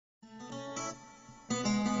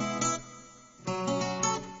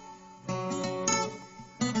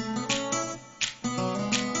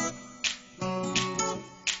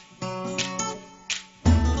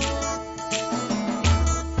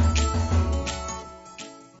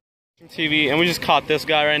TV, and we just caught this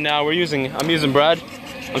guy right now. I'm using bread.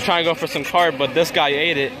 I'm trying to go for some carp, but this guy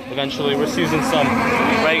ate it eventually. We're using some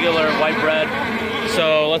regular white bread.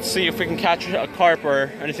 So let's see if we can catch a carp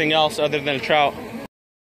or anything else other than a trout.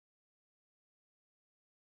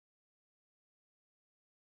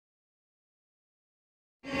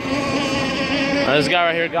 This guy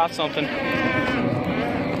right here got something.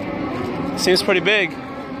 Seems pretty big.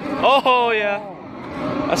 Oh yeah,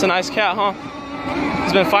 that's a nice cat, huh?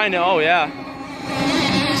 He's been fighting it. Oh yeah,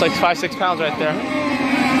 it's like 5-6 pounds right there.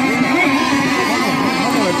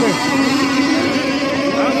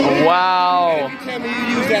 Wow. Every time you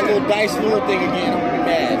use that little dice lure thing again, I'm gonna be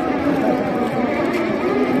mad.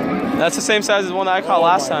 That's the same size as the one that I caught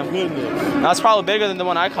last time. That's probably bigger than the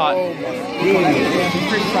one I caught. Oh my goodness.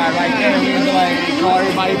 Pretty fry right there. We were like, call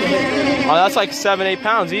everybody. Oh, that's like 7-8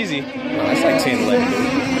 pounds, easy. No, that's like 10, 11.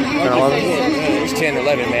 10, 11? It's 10,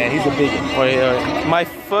 11, man. He's a big one. Wait, my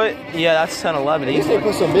foot, yeah, that's 10, 11. At least they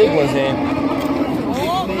put some big ones in.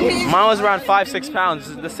 Mine was around 5-6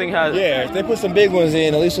 pounds. This thing has... Yeah, if they put some big ones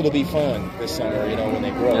in, at least it'll be fun this summer, you know, when they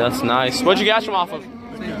grow. Yeah, that's nice. What'd you catch them off of?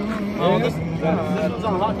 This was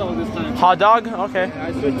on hot dog this time. Hot dog? Okay.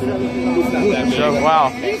 Sure,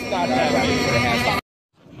 wow.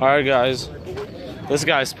 Alright guys. This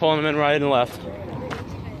guy's pulling them in right and left.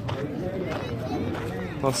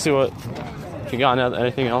 Let's see what if you got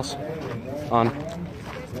anything else on. I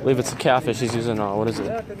believe it's a catfish he's using. What is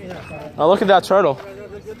it? Oh, look at that turtle.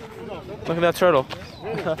 Look at that turtle.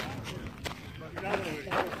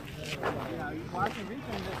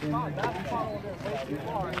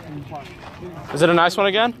 Is it a nice one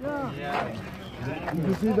again? Yeah. Did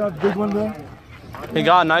you see that big one there? He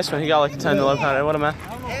got a nice one. He got like a 10 to 11 pounder. What a man.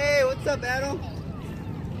 Hey, what's up, Adam?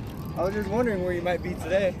 I was just wondering where you might be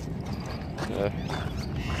today. Yeah.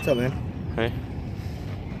 What's up, man? Hey.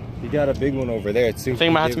 You got a big one over there, too. I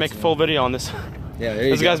think I might have to make a full video on this. Yeah, there you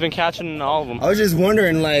go. This guy's been catching all of them. I was just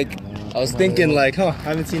wondering, like, I was thinking, like, huh, I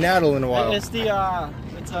haven't seen Adel in a while. It's the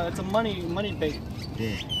it's a money bait.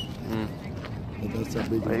 Yeah. That's a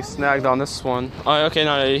big one. He snagged on this one. Oh, okay,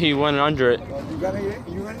 no, he went under it. You got it?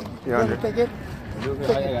 You ready? You're under. Take it?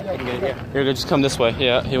 You're good, just come this way.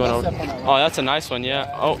 Yeah, he went over. Oh, that's a nice one, yeah.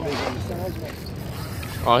 Oh.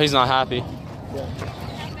 Oh, he's not happy.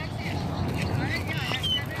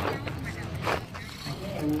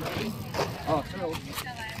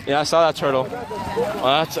 Yeah, I saw that turtle. Oh,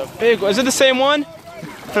 that's a big one. Is it the same one?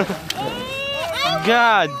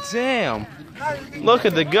 God damn. Look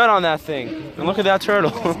at the gut on that thing. And look at that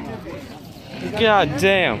turtle. God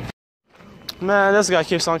damn. Man, this guy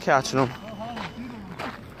keeps on catching them.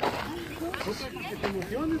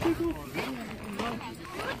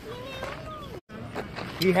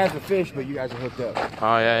 He has a fish, but you guys are hooked up.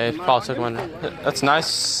 Oh yeah, he probably took him under. That's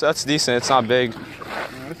nice. That's decent. It's not big.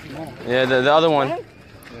 Yeah, the other one.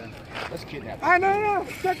 Let's kidnap you. I know.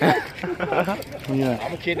 Yeah. I'm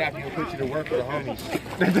gonna kidnap you and put you to work for the homies.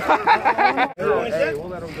 Hey, we'll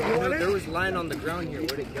let him go. There was line on the ground here.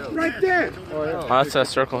 Where'd it go? Right there. Oh, that's a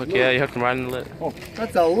circle hook. Yeah, you hooked him right in the lid. Oh,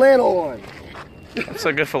 that's a little one. That's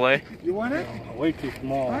a good fillet. You want it? Way too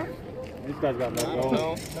small. Huh? These guys got no go.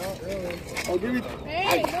 No. I'll give it.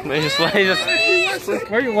 They just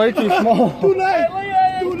Way too small. Too late.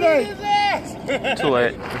 Too late. too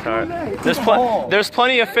late. It's all right. There's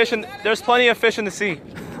plenty of fish in the sea.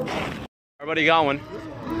 Everybody got one.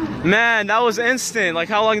 Man, that was instant. Like,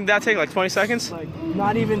 how long did that take? Like 20 seconds? Like,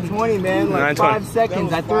 not even 20, man. Like 9, 5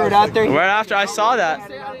 seconds. I threw it out there. Right after I saw that.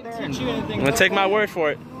 I'm gonna take my word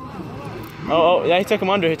for it. Oh, yeah, he took him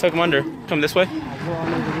under. He took him under. Come this way.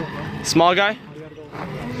 Small guy.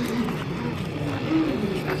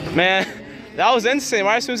 Man, that was instant.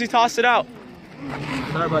 Right as soon as he tossed it out.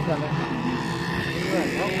 Sorry about that, man.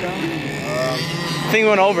 I think he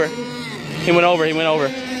went over. He went over.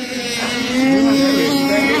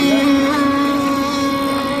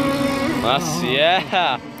 That's,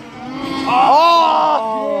 yeah.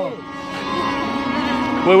 Oh!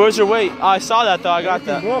 Wait, where's your weight? Oh, I saw that though. I got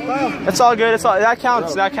that. It's all good. That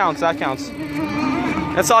counts.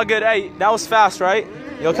 It's all good. Hey, that was fast, right?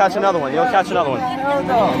 You'll catch another one. You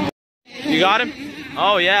got him?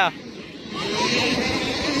 Oh yeah.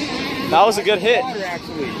 That was a good hit.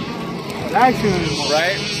 Actually,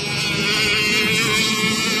 Right?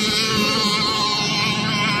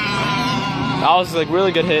 That was like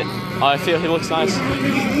really good hit. I feel he looks nice.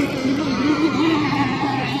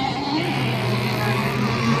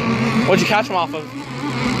 What'd you catch him off of?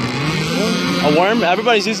 A worm?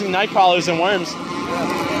 Everybody's using night crawlers and worms.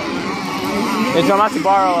 Hey, John, I'm about to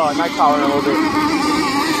borrow a night crawler in a little bit.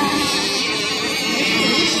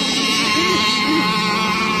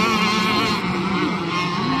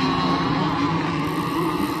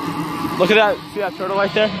 Look at that. See that turtle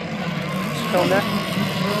right there? Just chilling there.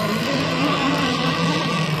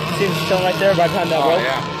 See him just chilling right there, right behind that rope? Oh,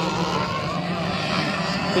 yeah.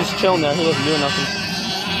 He's just chilling there. He wasn't doing nothing.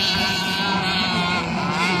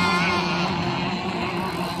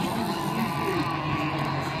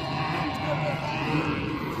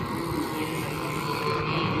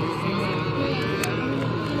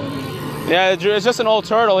 Yeah, it's just an old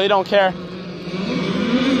turtle. He don't care.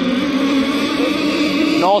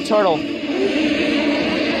 An old turtle.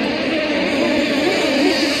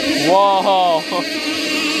 Whoa.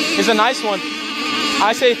 He's a nice one.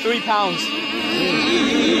 I say 3 pounds.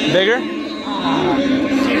 Bigger?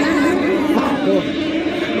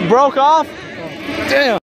 Broke off?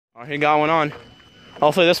 Damn. Oh, he got one on.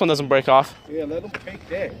 Hopefully this one doesn't break off. Yeah, let him take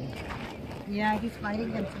that. Yeah, he's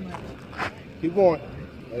fighting them too much. Keep going.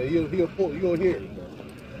 He'll pull. You'll hear it.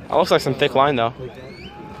 That looks like some thick line though.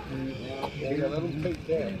 Yeah, let him take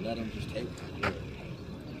that. Let him just take it.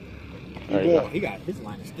 There you go. He got his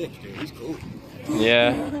line of sticks, dude. He's cool.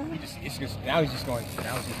 Yeah. Now he's just going.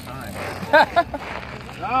 Now it's his time.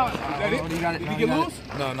 Did he get loose?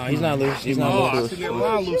 No, he's not loose. He's not I loose. see that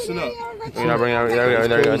line loosen up. You're not bringing it. There we go.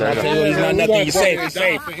 There we go. There we go. He's not nothing. You're safe. You're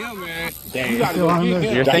safe. For him, man. Damn. You gotta go get him.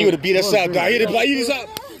 You're He thinking, would have beat us up, dog. He'd have beat us up.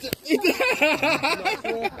 You know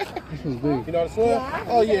what I'm saying?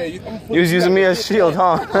 Oh yeah. he was using me as shield,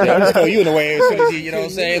 huh? Yeah, I'm just throwing you in the way as soon as he, you know what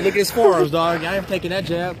I'm saying? Look at his forearms, dog. I ain't taking that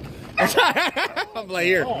jab. I'm like,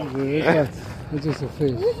 here. It's just a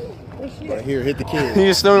fish. Right here, hit the kid. He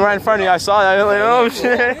just threw me right in front of you. I saw that. I was like, oh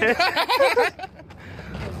shit.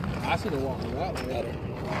 I should have walked that way.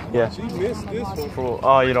 Yeah. She missed this one. Cool.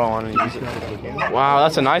 Oh, you don't want to use it. Wow,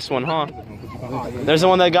 that's a nice one, huh? There's the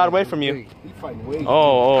one that got away from you. He fighting way.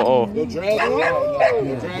 Oh. You'll drag on?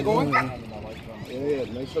 You'll drag on? Yeah,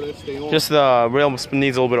 make sure that stay on. Just the reel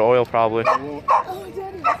needs a little bit of oil, probably. You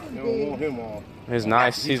don't want him on. He's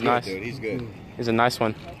nice. He's nice. Dude, he's good. He's a nice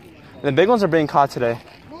one. And the big ones are being caught today.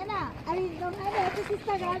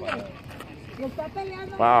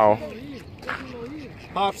 Wow.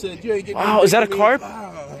 Pop said you ain't getting. Wow, is that a carp?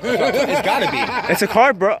 It's gotta be. It's a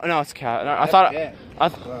carp, bro. No, it's a cat. I thought.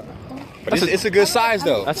 But it's a good size,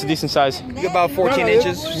 though. That's a decent size. You got about 14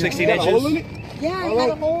 inches, 16 inches. Yeah, I got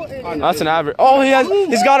a hole in it. That's an average. Oh,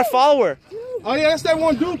 he's got a follower. Oh yeah, that's that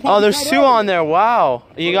one dude. Oh, there's 2 on there. Wow.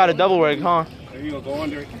 You got a double rig, huh? There you go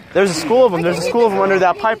under it. There's a school of them. There's a school of them under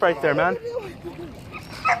that pipe right there, man.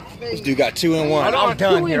 This dude got 2 in 1. I'm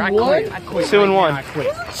done here. I quit. 2 in 1.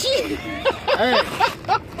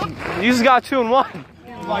 You just got 2 in 1.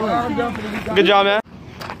 Good job, man.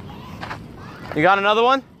 You got another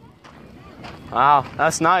one? Wow,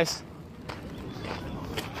 that's nice.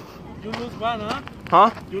 You lose one, huh?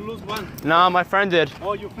 Huh? You lose one. No, my friend did.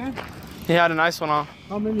 Oh, your friend? He had a nice one on.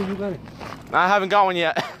 How many you got? I haven't got one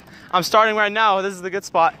yet. I'm starting right now. This is the good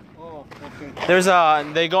spot. Oh, okay. There's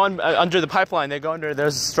they go under the pipeline. They go under.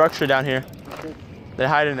 There's a structure down here. They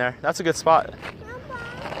hide in there. That's a good spot.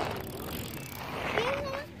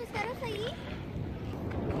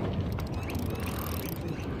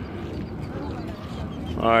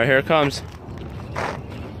 All right, here it comes.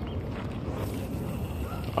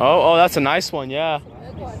 Oh, that's a nice one. Yeah.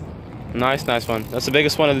 Nice one. That's the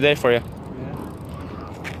biggest one of the day for you.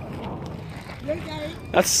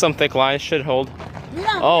 That's some thick line. It should hold.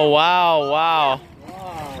 Oh, wow.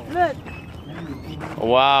 Look.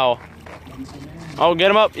 Wow. Oh, get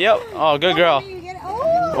him up. Yep. Oh, good girl.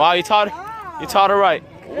 Wow, you taught her right.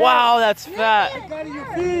 Wow, that's fat.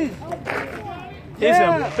 He's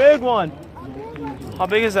a big one. How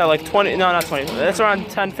big is that? Like 20? No, not 20. That's around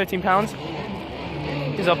 10, 15 pounds.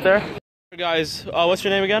 He's up there. Guys, what's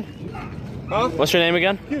your name again? Huh? What's your name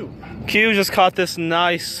again? Q. Q just caught this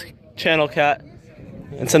nice channel cat.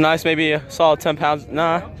 It's a nice, maybe a solid 10 pounds.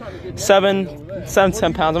 Nah, 7, 10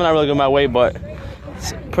 pounds. I'm not really good with my weight, but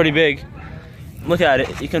it's pretty big. Look at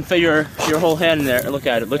it. You can fit your whole hand in there. Look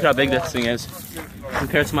at it. Look at how big this thing is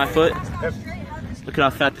compared to my foot. Look at how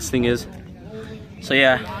fat this thing is. So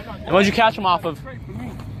yeah. And what'd you catch him off of?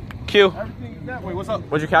 Q. Wait, what's up?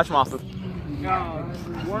 What'd you catch him off of?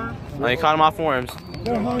 Worm? Oh, you caught him off worms.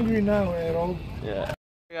 They're hungry now, Aaron. Yeah.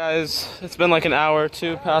 Hey guys, it's been like an hour or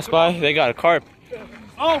 2 passed by. They got a carp.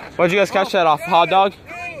 Oh! What'd you guys catch that off? Hot dog?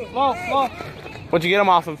 Low. What'd you get him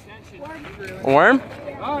off of? A worm?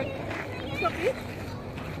 Alright.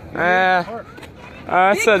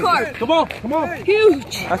 That's Come on.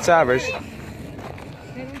 Huge. that's average.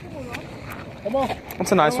 Come on.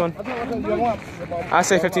 That's a nice one. I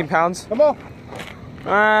say 15 pounds. Come on.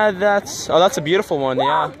 That's a beautiful one,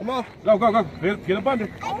 yeah. Come on. Go. Get up under.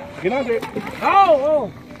 Get under it.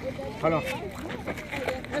 Oh. Hold on.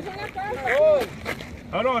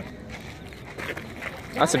 Hold on.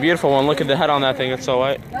 That's a beautiful one. Look at the head on that thing. It's so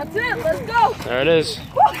white. That's it. Let's go. There it is.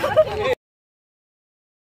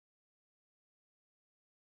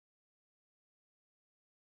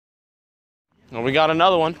 Well, we got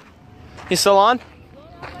another one. He's still on?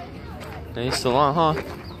 Yeah, he's still on, huh?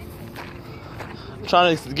 I'm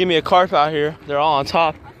trying to give me a carp out here. They're all on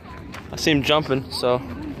top. I see him jumping, so.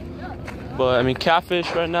 But, I mean, catfish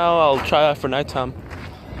right now, I'll try that for nighttime.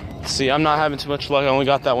 See, I'm not having too much luck. I only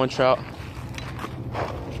got that one trout.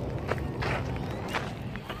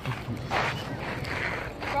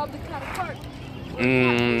 Probably caught a carp.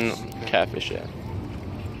 Catfish, yeah.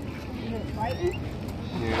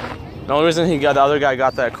 The only reason the other guy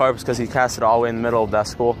got that carp is because he cast it all the way in the middle of that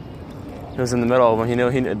school. He was in the middle of them. He knew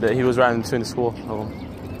he was right in between the school of them.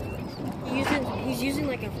 He's using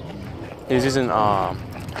like a... He's using,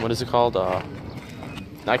 what is it called?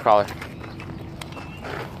 Nightcrawler.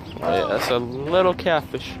 Oh yeah, that's a little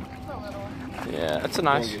catfish. Yeah, that's a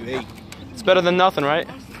nice. It's better than nothing, right?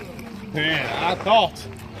 Yeah, I thought.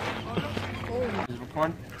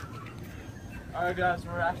 Recording? Alright guys,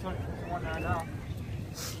 we're actually one right now.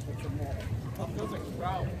 Feels like a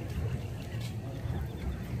trout.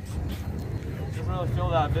 Doesn't really feel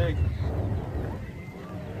that big.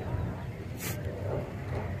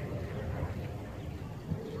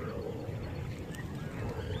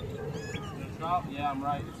 Trout? Yeah, I'm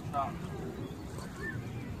right. It's a trout.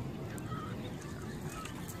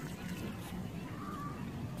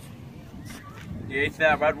 He ate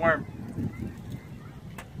that red worm.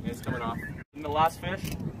 It's coming off. And the last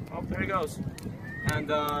fish. Oh, there he goes.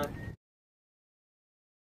 And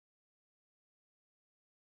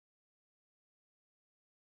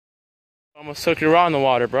almost took your rod in the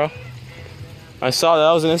water, bro. I saw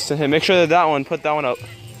that was an instant hit. Make sure that one, put that one up.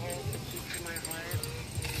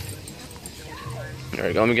 There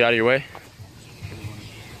we go, let me get out of your way.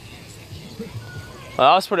 Well,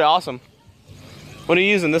 that was pretty awesome. What are you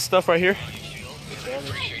using? This stuff right here?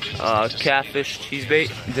 Catfish, cheese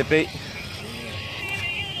bait, dip bait.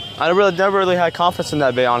 I never really had confidence in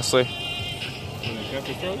that bait, honestly.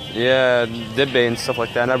 Yeah, dip bait and stuff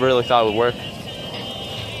like that. I never really thought it would work. No,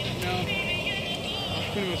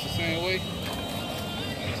 pretty much the same way.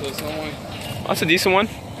 So it's one. That's a decent one.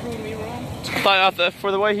 Prove me wrong. I thought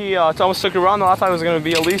for the way he almost took it around, though, I thought it was going to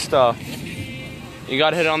be at least. You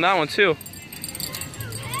got hit on that one too.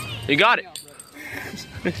 You got it.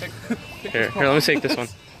 Here, let me take this one.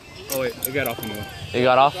 Oh wait, it got off in there. He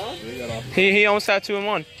got off? Yeah, it got off. He almost had 2 in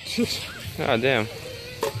 1. God damn.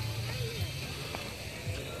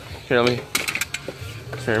 Here, let me.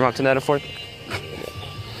 Here, mark to net and forth.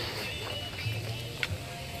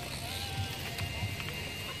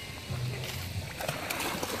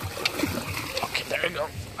 Okay, there we go.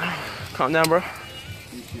 Calm down, bro.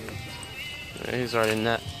 Yeah, he's already in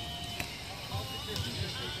net.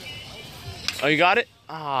 Oh, you got it?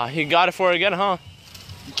 Ah, he got it for it again, huh?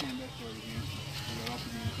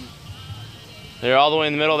 They're all the way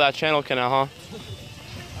in the middle of that channel canal, huh?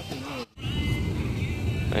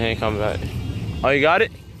 I ain't coming back. Oh, you got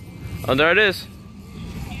it? Oh, there it is.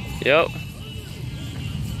 Yep.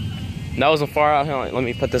 That wasn't far out. Here, let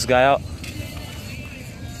me put this guy out.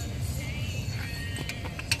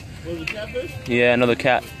 Was it catfish? Yeah, another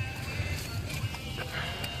cat.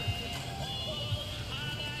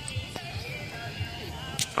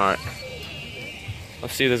 Alright.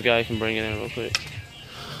 Let's see if this guy can bring it in real quick.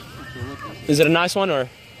 Is it a nice one or?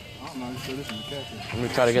 I don't know, I'm sure this is a catfish. Let me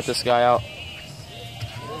try to get this guy out.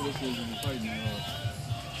 This is in the fighting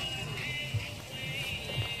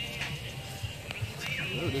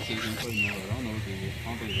this is in fighting I don't know what this is. I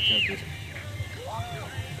don't think it's a catfish.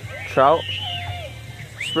 Trout?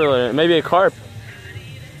 It's really, maybe a carp.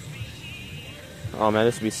 Oh man,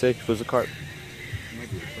 this would be sick if it was a carp. It might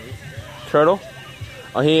be a Turtle?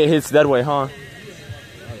 Oh, he hits dead weight, huh?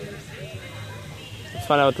 Let's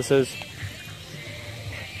find out what this is.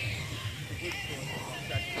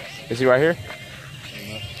 Is he right here?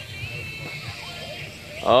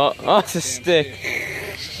 Oh, it's a stick.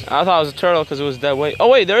 I thought it was a turtle because it was dead weight. Oh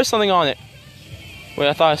wait, there is something on it. Wait,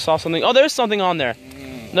 I thought I saw something. Oh, there's something on there.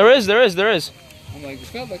 There is. I'm like, it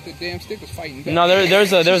felt like the damn stick was fighting back. No,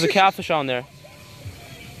 there's a catfish on there.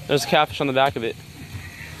 There's a catfish on the back of it.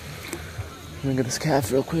 Let me get this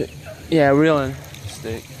catfish real quick. Yeah, reeling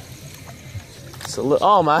stick. It's a little.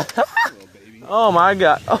 Oh my. Oh my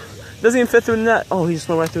god. Oh, doesn't even fit through the net. Oh, he just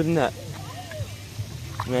went right through the net.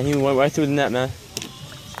 Man, he went right through the net, man.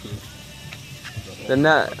 The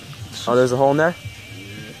net. Oh, there's a hole in there?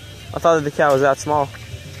 I thought that the cat was that small.